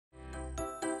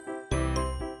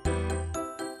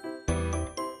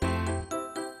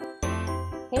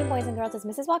Hey boys and girls, it's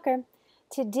Mrs. Walker.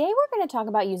 Today we're going to talk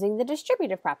about using the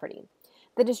distributive property.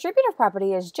 The distributive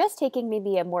property is just taking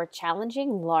maybe a more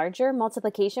challenging, larger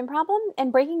multiplication problem and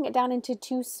breaking it down into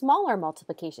two smaller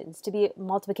multiplications to be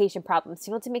multiplication problems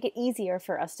to be able to make it easier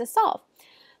for us to solve.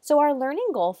 So our learning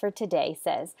goal for today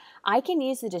says, I can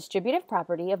use the distributive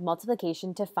property of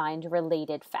multiplication to find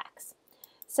related facts.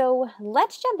 So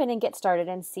let's jump in and get started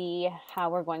and see how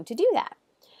we're going to do that.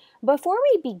 Before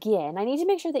we begin, I need to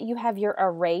make sure that you have your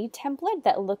array template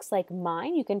that looks like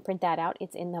mine. You can print that out.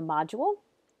 It's in the module.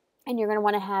 And you're going to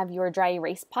want to have your dry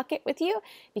erase pocket with you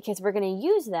because we're going to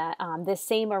use that, this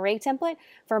same array template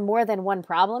for more than one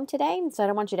problem today. So I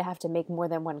don't want you to have to make more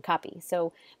than one copy.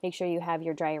 So make sure you have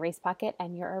your dry erase pocket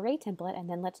and your array template, and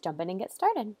then let's jump in and get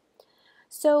started.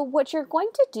 So what you're going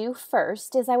to do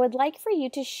first is I would like for you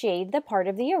to shade the part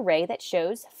of the array that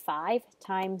shows 5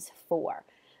 times 4.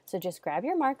 So just grab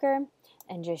your marker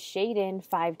and just shade in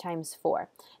 5 times 4.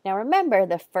 Now remember,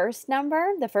 the first number,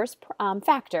 the first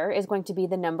factor is going to be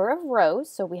the number of rows.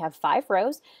 So we have 5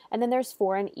 rows, and then there's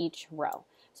 4 in each row.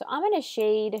 So I'm going to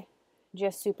shade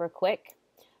just super quick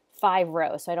 5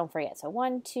 rows so I don't forget. So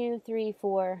 1, 2, 3,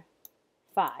 4,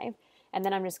 5. And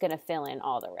then I'm just going to fill in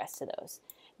all the rest of those.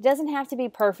 It doesn't have to be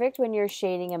perfect when you're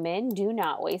shading them in. Do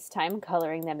not waste time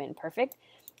coloring them in perfect.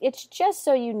 It's just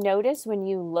so you notice when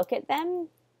you look at them.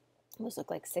 Those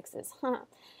look like 6s, huh?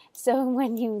 So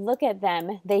when you look at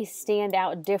them, they stand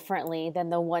out differently than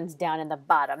the ones down in the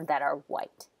bottom that are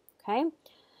white, okay?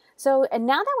 So and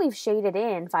now that we've shaded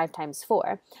in 5 times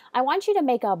 4, I want you to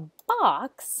make a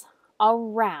box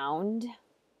around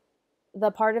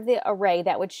the part of the array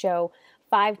that would show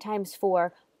 5 times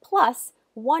 4 plus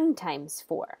 1 times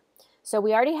 4. So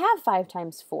we already have 5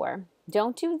 times 4.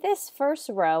 Don't do this first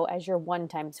row as your 1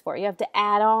 times 4. You have to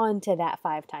add on to that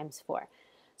 5 times 4.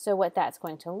 So what that's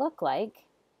going to look like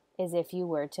is if you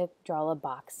were to draw a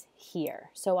box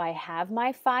here. So I have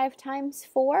my 5 times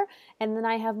 4, and then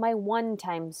I have my 1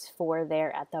 times 4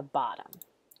 there at the bottom,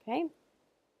 okay?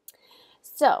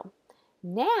 So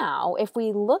now if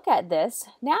we look at this,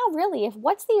 now really,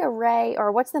 what's the array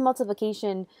or what's the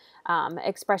multiplication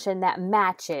expression that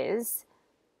matches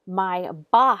my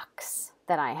box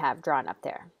that I have drawn up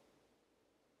there?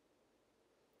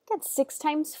 That's 6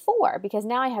 times 4 because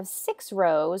now I have 6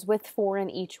 rows with 4 in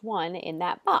each one in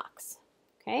that box,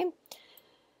 okay?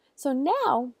 So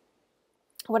now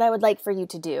what I would like for you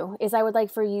to do is I would like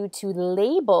for you to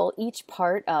label each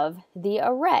part of the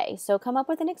array. So come up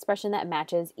with an expression that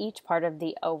matches each part of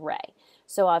the array.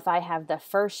 So if I have the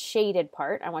first shaded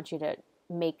part, I want you to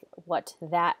make what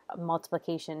that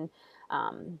multiplication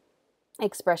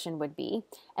expression would be.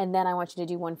 And then I want you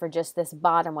to do one for just this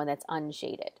bottom one that's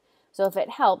unshaded. So if it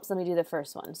helps, let me do the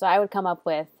first one. So I would come up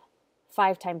with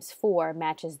 5 times 4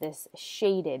 matches this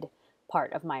shaded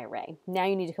part of my array. Now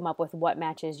you need to come up with what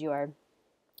matches your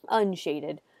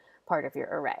unshaded part of your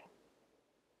array.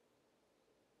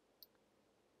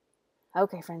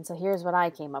 Okay, friends, so here's what I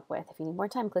came up with. If you need more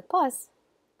time, click pause.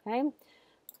 Okay,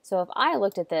 so if I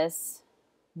looked at this,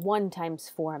 1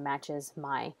 times 4 matches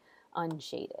my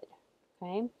unshaded.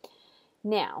 Okay,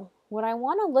 now what I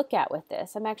want to look at with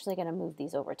this, I'm actually going to move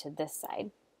these over to this side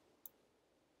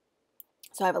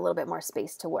so I have a little bit more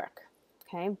space to work.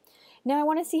 Okay, now I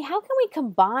want to see how can we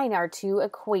combine our two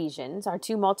equations, our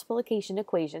two multiplication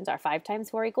equations, our 5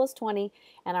 times 4 equals 20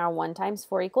 and our 1 times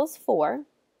 4 equals 4,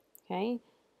 okay,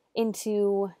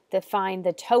 into find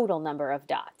the total number of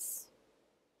dots.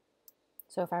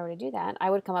 So if I were to do that, I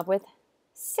would come up with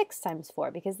 6 times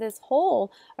 4 because this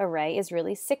whole array is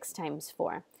really 6 times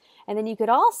 4. And then you could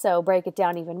also break it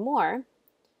down even more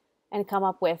and come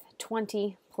up with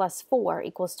 20 plus 4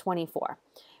 equals 24.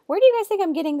 Where do you guys think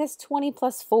I'm getting this 20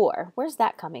 plus 4? Where's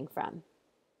that coming from?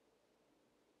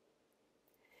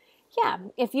 Yeah,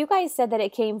 if you guys said that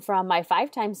it came from my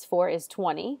 5 times 4 is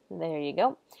 20, there you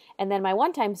go. And then my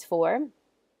 1 times 4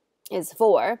 is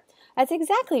 4. That's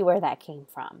exactly where that came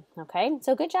from, okay?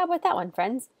 So good job with that one,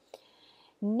 friends.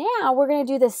 Now we're going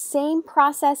to do the same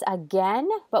process again,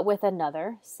 but with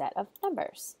another set of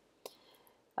numbers.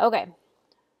 Okay,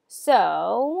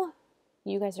 so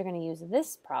you guys are going to use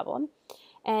this problem.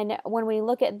 And when we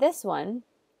look at this one,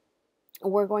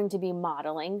 we're going to be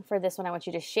modeling for this one. I want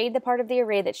you to shade the part of the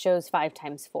array that shows 5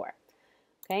 times 4.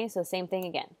 Okay, so same thing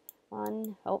again. Let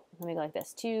me go like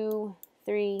this. 2,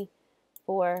 3,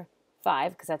 4,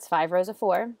 5, because that's 5 rows of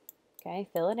 4. Okay,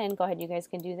 fill it in. Go ahead, you guys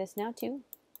can do this now too.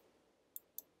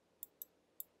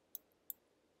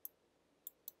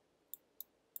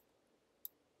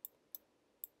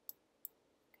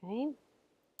 Okay,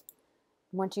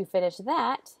 once you finish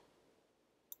that,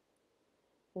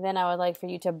 then I would like for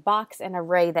you to box an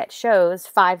array that shows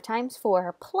 5 times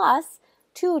 4 plus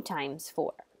 2 times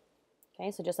 4.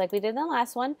 Okay, so just like we did in the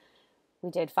last one, we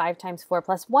did 5 times 4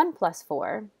 plus 1 plus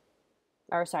 4.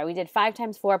 Or sorry, we did 5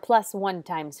 times 4 plus 1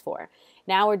 times 4.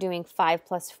 Now we're doing 5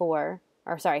 times 4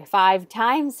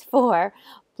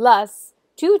 plus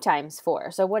 2 times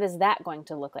 4. So what is that going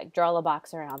to look like? Draw a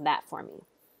box around that for me.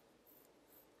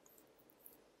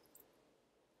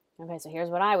 Okay, so here's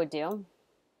what I would do.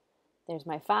 There's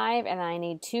my 5, and I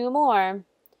need 2 more.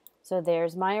 So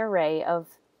there's my array of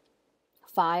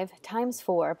 5 times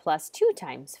 4 plus 2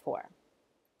 times 4.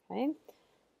 Okay.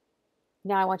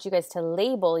 Now I want you guys to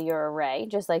label your array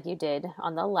just like you did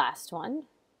on the last one.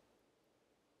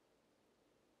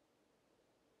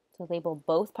 So label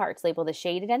both parts. Label the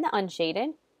shaded and the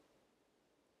unshaded.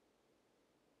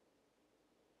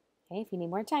 Okay, if you need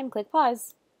more time, click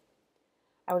pause.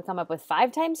 I would come up with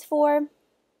 5 times 4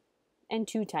 and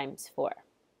 2 times 4.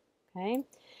 Okay.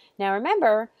 Now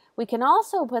remember, we can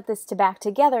also put this back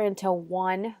together into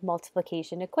one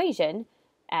multiplication equation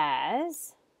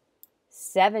as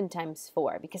 7 times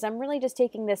 4, because I'm really just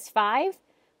taking this 5,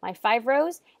 my 5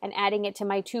 rows, and adding it to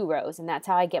my 2 rows, and that's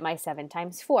how I get my 7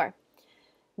 times 4.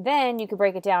 Then you could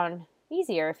break it down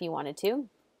easier if you wanted to,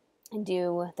 and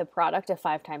do the product of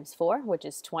 5 times 4, which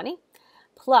is 20,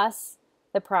 plus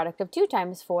the product of 2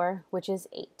 times 4, which is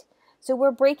 8. So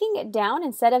we're breaking it down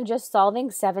instead of just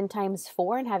solving 7 times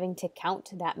 4 and having to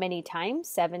count that many times,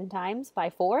 7 times by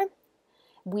 4.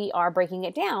 We are breaking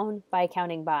it down by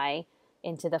counting by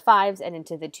into the 5s and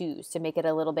into the 2s to make it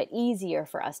a little bit easier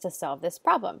for us to solve this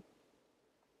problem.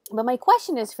 But my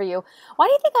question is for you, why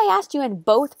do you think I asked you in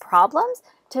both problems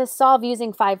to solve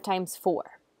using 5 times 4?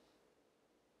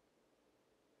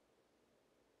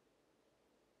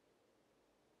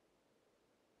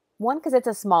 One, because it's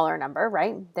a smaller number,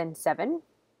 right, than 7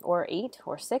 or 8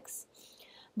 or 6.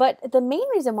 But the main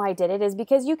reason why I did it is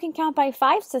because you can count by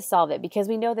 5s to solve it, because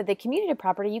we know that the commutative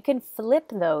property, you can flip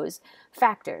those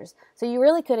factors. So you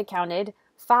really could have counted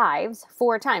 5s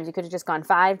 4 times. You could have just gone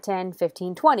 5, 10,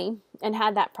 15, 20, and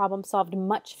had that problem solved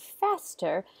much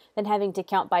faster than having to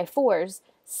count by 4s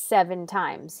 7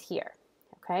 times here.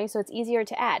 Okay, so it's easier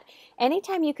to add.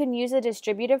 Anytime you can use a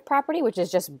distributive property, which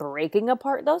is just breaking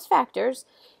apart those factors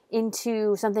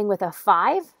into something with a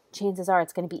 5, chances are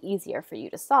it's going to be easier for you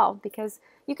to solve because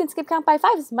you can skip count by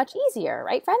 5. It's much easier,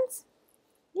 right, friends?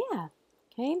 Yeah.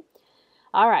 Okay.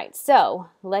 All right. So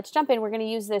let's jump in. We're going to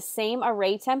use this same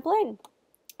array template,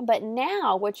 but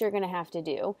now what you're going to have to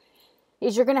do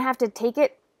is you're going to have to take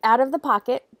it out of the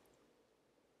pocket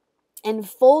and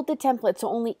fold the template so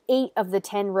only 8 of the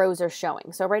 10 rows are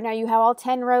showing. So right now you have all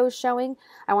 10 rows showing.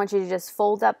 I want you to just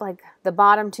fold up like the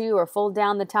bottom 2 or fold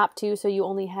down the top 2 so you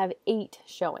only have 8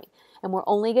 showing. And we're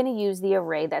only going to use the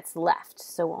array that's left.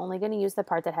 So we're only going to use the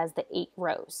part that has the 8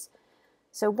 rows.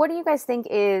 So what do you guys think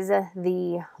is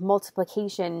the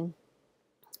multiplication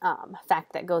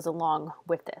fact that goes along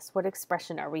with this? What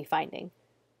expression are we finding?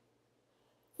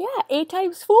 Yeah, 8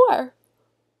 times 4.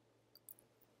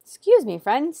 Excuse me,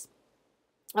 friends.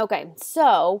 Okay,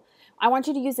 so I want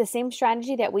you to use the same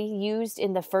strategy that we used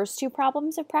in the first 2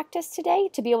 problems of practice today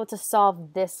to be able to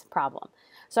solve this problem.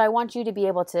 So I want you to be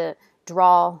able to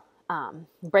draw,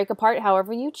 break apart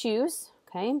however you choose,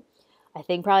 okay? I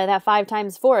think probably that 5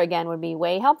 times 4 again would be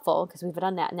way helpful because we've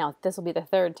done that. Now, this will be the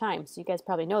 3rd time, so you guys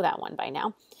probably know that one by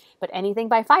now. But anything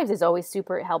by 5s is always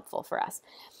super helpful for us.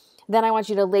 Then I want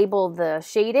you to label the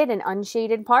shaded and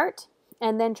unshaded part,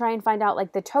 and then try and find out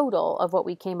like the total of what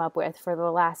we came up with for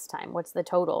the last time. What's the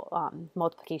total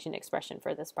multiplication expression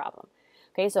for this problem?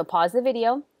 Okay, so pause the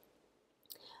video,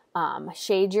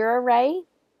 shade your array,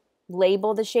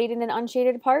 label the shaded and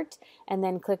unshaded part, and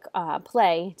then click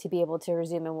play to be able to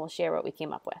resume, and we'll share what we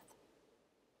came up with.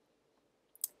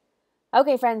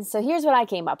 Okay, friends, so here's what I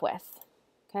came up with.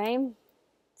 Okay,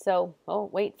 so, oh,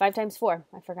 wait, 5 times 4.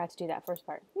 I forgot to do that first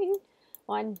part.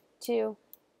 1, 2,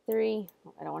 3.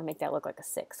 I don't want to make that look like a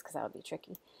 6 because that would be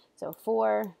tricky. So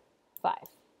 4, 5.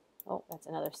 Oh, that's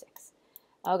another 6.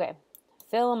 Okay,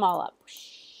 fill them all up.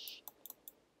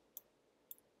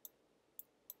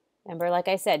 Remember, like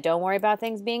I said, don't worry about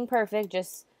things being perfect.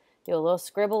 Just do a little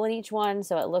scribble in each one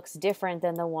so it looks different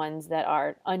than the ones that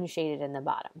are unshaded in the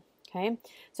bottom. Okay,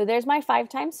 so there's my 5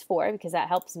 times 4 because that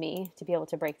helps me to be able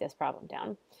to break this problem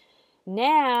down.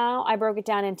 Now I broke it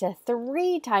down into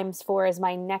 3 times 4 as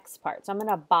my next part. So I'm going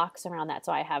to box around that.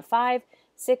 So I have 5,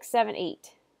 6, 7,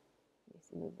 8.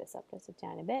 Let's move this up just a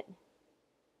tiny bit.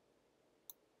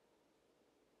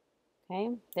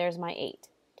 Okay, there's my 8.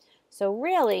 So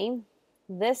really,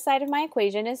 this side of my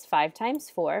equation is 5 times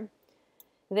 4.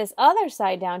 This other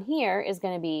side down here is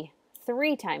going to be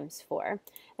 3 times 4.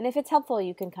 And if it's helpful,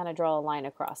 you can kind of draw a line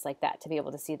across like that to be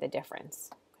able to see the difference,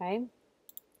 okay?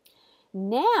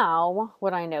 Now,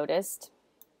 what I noticed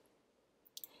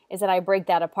is that I break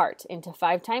that apart into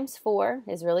 5 times 4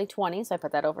 is really 20, so I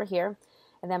put that over here.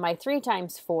 And then my 3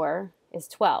 times 4 is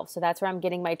 12, so that's where I'm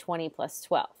getting my 20 plus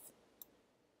 12.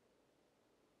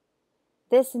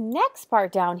 This next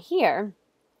part down here,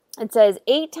 it says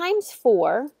 8 times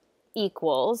 4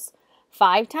 equals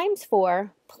 5 times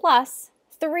 4 plus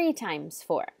 3 times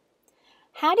 4.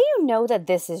 How do you know that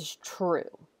this is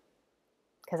true?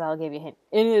 Because I'll give you a hint.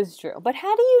 It is true. But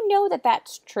how do you know that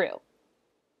that's true?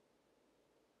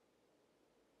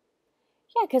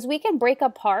 Yeah, because we can break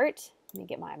apart, let me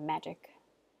get my magic.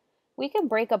 We can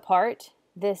break apart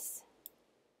this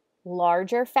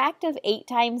larger fact of 8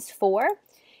 times 4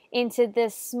 into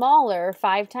this smaller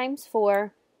 5 times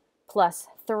 4 plus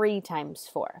 3 times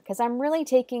 4. Because I'm really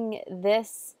taking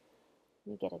this,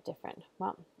 let me get a different,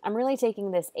 well, I'm really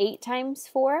taking this 8 times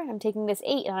 4, I'm taking this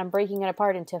 8 and I'm breaking it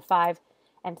apart into 5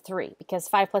 and 3. Because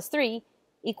 5 plus 3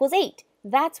 equals 8.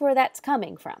 That's where that's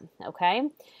coming from, okay?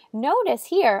 Notice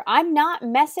here, I'm not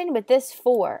messing with this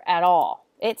 4 at all.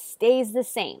 It stays the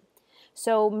same.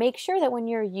 So make sure that when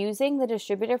you're using the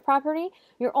distributive property,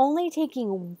 you're only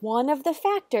taking one of the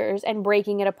factors and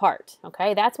breaking it apart,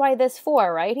 okay? That's why this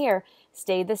 4 right here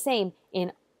stayed the same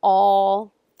in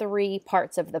all 3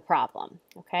 parts of the problem,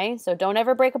 okay? So don't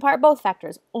ever break apart both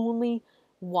factors, only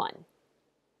one.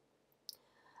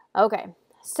 Okay,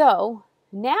 so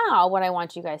now what I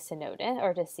want you guys to notice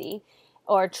or to see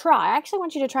or try, I actually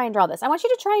want you to try and draw this. I want you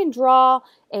to try and draw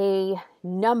a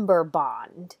number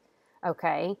bond,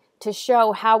 okay, to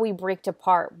show how we broke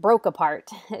apart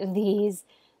these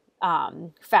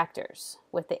factors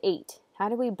with the 8. How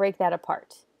do we break that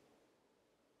apart?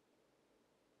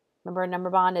 Remember, a number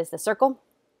bond is the circle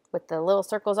with the little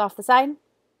circles off the side,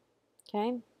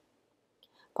 okay?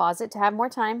 Pause it to have more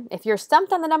time. If you're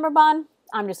stumped on the number bond,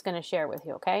 I'm just going to share with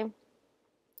you, okay?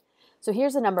 So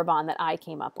here's a number bond that I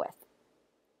came up with.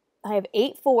 I have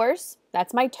 8 4s.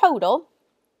 That's my total.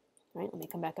 All right, let me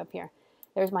come back up here.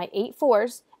 There's my 8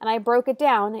 4s, and I broke it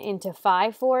down into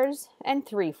 5 4s and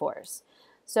 3 4s.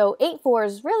 So 8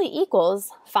 4s really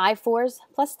equals 5 4s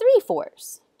plus 3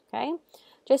 4s, okay?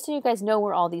 Just so you guys know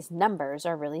where all these numbers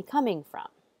are really coming from,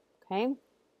 okay?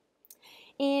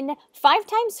 In 5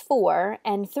 times 4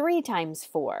 and 3 times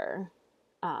 4,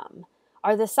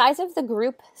 are the size of the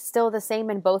group still the same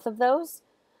in both of those?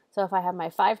 So if I have my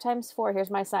 5 times 4, here's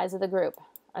my size of the group.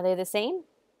 Are they the same?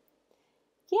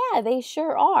 Yeah, they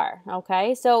sure are,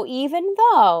 okay? So even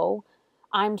though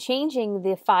I'm changing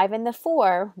the 5 and the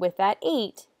 4 with that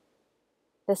 8,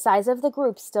 the size of the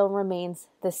group still remains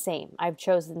the same. I've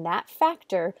chosen that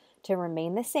factor to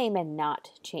remain the same and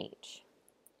not change,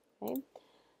 okay?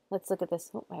 Let's look at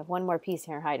this. Oh, I have one more piece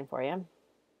here hiding for you.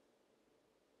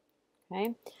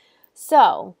 Okay,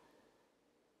 so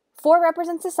 4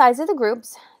 represents the size of the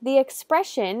groups. The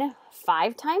expression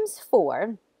 5 times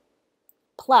 4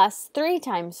 plus 3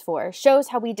 times 4 shows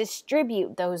how we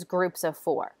distribute those groups of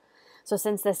 4. So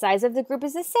since the size of the group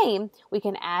is the same, we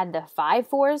can add the 5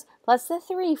 4s plus the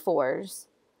 3 4s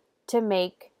to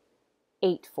make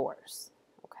 8 4s.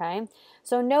 Okay,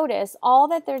 so notice all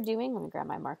that they're doing. Let me grab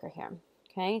my marker here.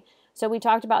 Okay, so we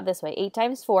talked about this way. 8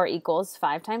 times 4 equals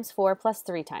 5 times 4 plus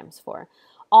 3 times 4.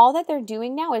 All that they're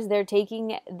doing now is they're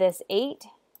taking this 8,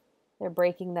 they're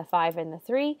breaking the 5 and the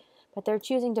 3, but they're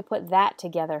choosing to put that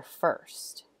together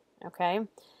first. Okay,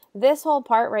 this whole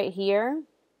part right here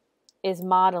is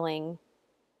modeling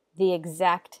the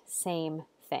exact same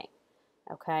thing.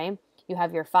 Okay, you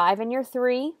have your 5 and your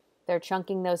 3. They're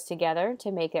chunking those together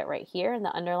to make it right here in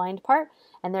the underlined part,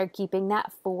 and they're keeping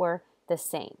that 4 the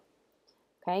same.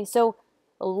 Okay, so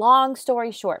long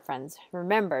story short, friends,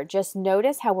 remember, just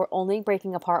notice how we're only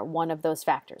breaking apart one of those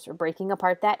factors. We're breaking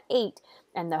apart that 8,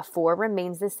 and the 4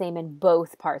 remains the same in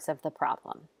both parts of the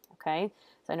problem. Okay,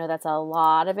 so I know that's a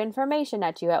lot of information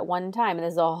at you at one time, and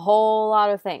there's a whole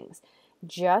lot of things.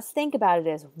 Just think about it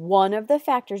as one of the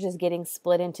factors is getting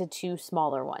split into 2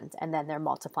 smaller ones, and then they're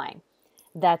multiplying.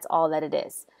 That's all that it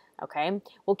is. Okay,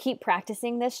 we'll keep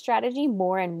practicing this strategy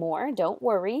more and more. Don't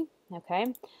worry.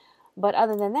 Okay. But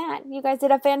other than that, you guys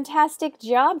did a fantastic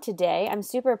job today. I'm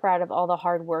super proud of all the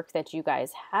hard work that you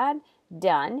guys had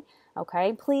done.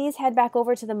 Okay, please head back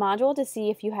over to the module to see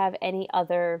if you have any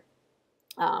other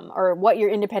or what your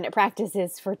independent practice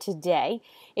is for today.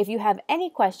 If you have any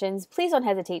questions, please don't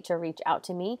hesitate to reach out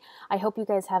to me. I hope you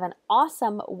guys have an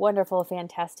awesome, wonderful,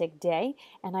 fantastic day,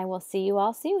 and I will see you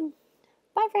all soon.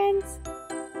 Bye, friends.